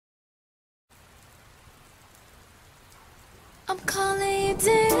I'm calling you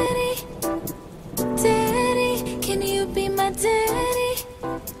daddy, daddy, can you be my daddy?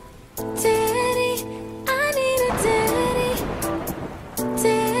 Daddy, I need a daddy,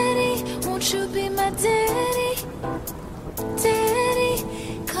 daddy, won't you be my daddy? Daddy,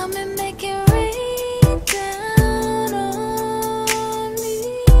 come and make it rain down on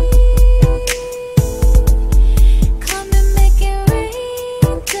me. Come and make it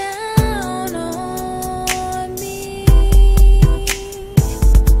rain down on me.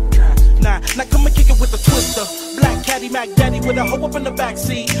 Now come and kick it with a twister. Black Caddy Mac Daddy with a hoe up in the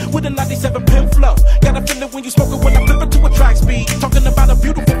backseat with a 97 pin flow. Got a feeling when you smoke it when I flip it to a track speed. Talking about a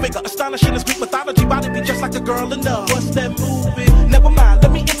beautiful figure, astonishing as Greek mythology. Body be just like a girl in love. What's that movie? Never mind,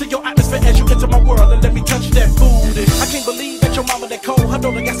 let me enter your atmosphere as you enter my world and let me touch that booty. I can't believe that your mama that cold. Her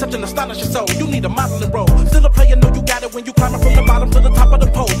daughter got such an astonishing soul. You need a modeling role. Still a player, know you got it when you climbing from the bottom to the top of the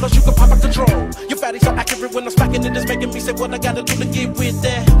pole. Plus you can pop a control. Your fatty's so accurate when I'm smacking it, it's making me say what I gotta do to get with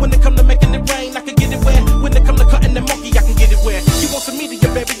that. When it come to making it rain, I can get it wet. When it come to cutting the monkey, I can get it wet. You want some media,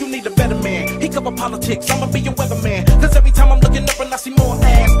 baby, you need a better man. He cover politics, I'ma be your weatherman. Cause every time I'm looking up and I see more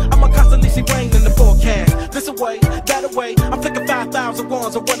ass, I'ma constantly see rain in the forecast. This away, that away, I'm flicking 5,000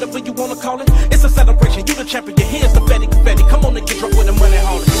 ones or whatever you wanna call it. It's a celebration, you the champion, here's the Betty confetti. Come on and get drunk with the money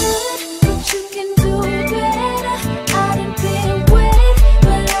on it. But you can do better. I done been wet,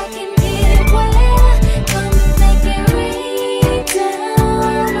 but I can get wetter. Come and make it rain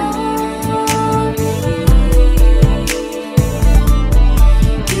down on me.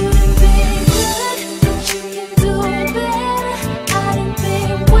 You done been good, but you can do better. I done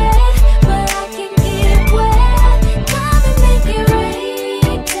been wet, but I can get wetter. Come and make it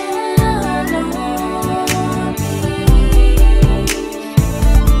rain down on me.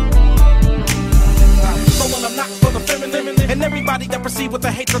 So when I'm not for the feminine, and everybody that perceive with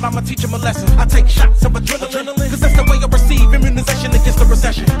the hatred, I'ma teach them a lesson. I take shots of adrenaline, cause that's the way I receive immunization against the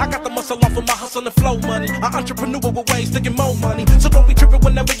recession. I got the muscle off of my hustle and flow money. An entrepreneur with ways to get more money. So don't be tripping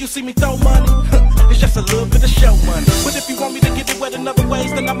whenever you see me throw money. It's just a little bit of show money. But if you want me to get it wet in other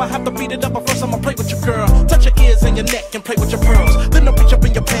ways, then I'ma have to beat it up. But first I'ma play with your girl. Touch your ears and your neck and play with your pearls. Then I'll reach up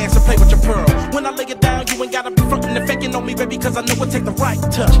in your pants and play with your pearl. When I lay it down, you ain't gotta be frontin' and faking on me, baby, cause I know it take the right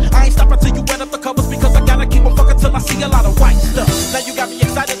touch. I ain't stopping till you wet up the covers because I gotta keep on fucking till I see a lot of white stuff. Now you got me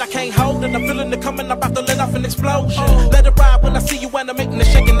excited, I can't hold it. I'm feeling it coming, I'm about to let off an explosion. Let it ride when I see you animating and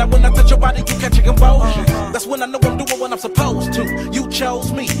shaking. Now when I touch your body, you catch a convulsion. That's when I know I'm doing what I'm supposed to. You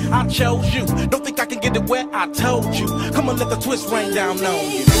chose me, I chose you. Don't think I can get it wet, I told you. Come on, let the twist rain down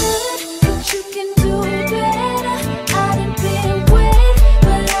on you. But you can do better. I done been wet,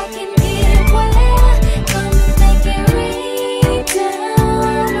 but I can get wetter. Come and make it rain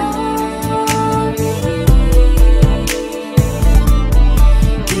down on me.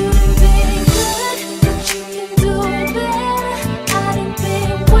 You done been good, but you can do better. I done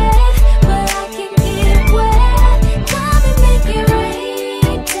been wet, but I can get wetter. Come and make it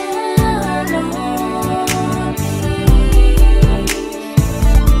rain down on me.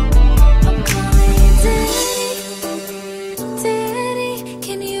 I'm calling you daddy, daddy,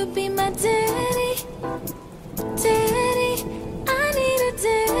 can you be my daddy? Daddy, I need a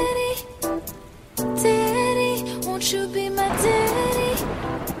daddy, daddy, won't you be my daddy?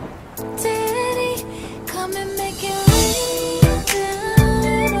 Daddy, come and make it rain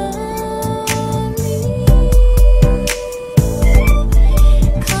down on me.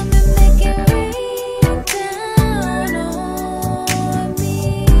 Come and make it rain down on me.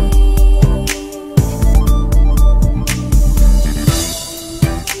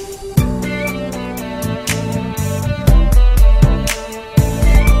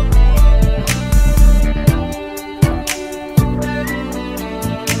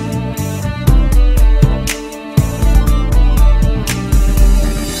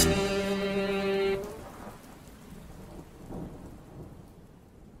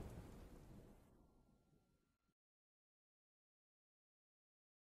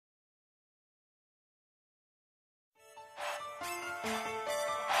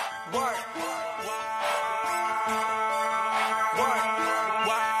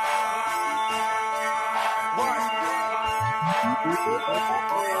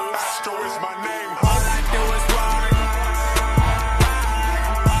 Astro is my name. All I do is work.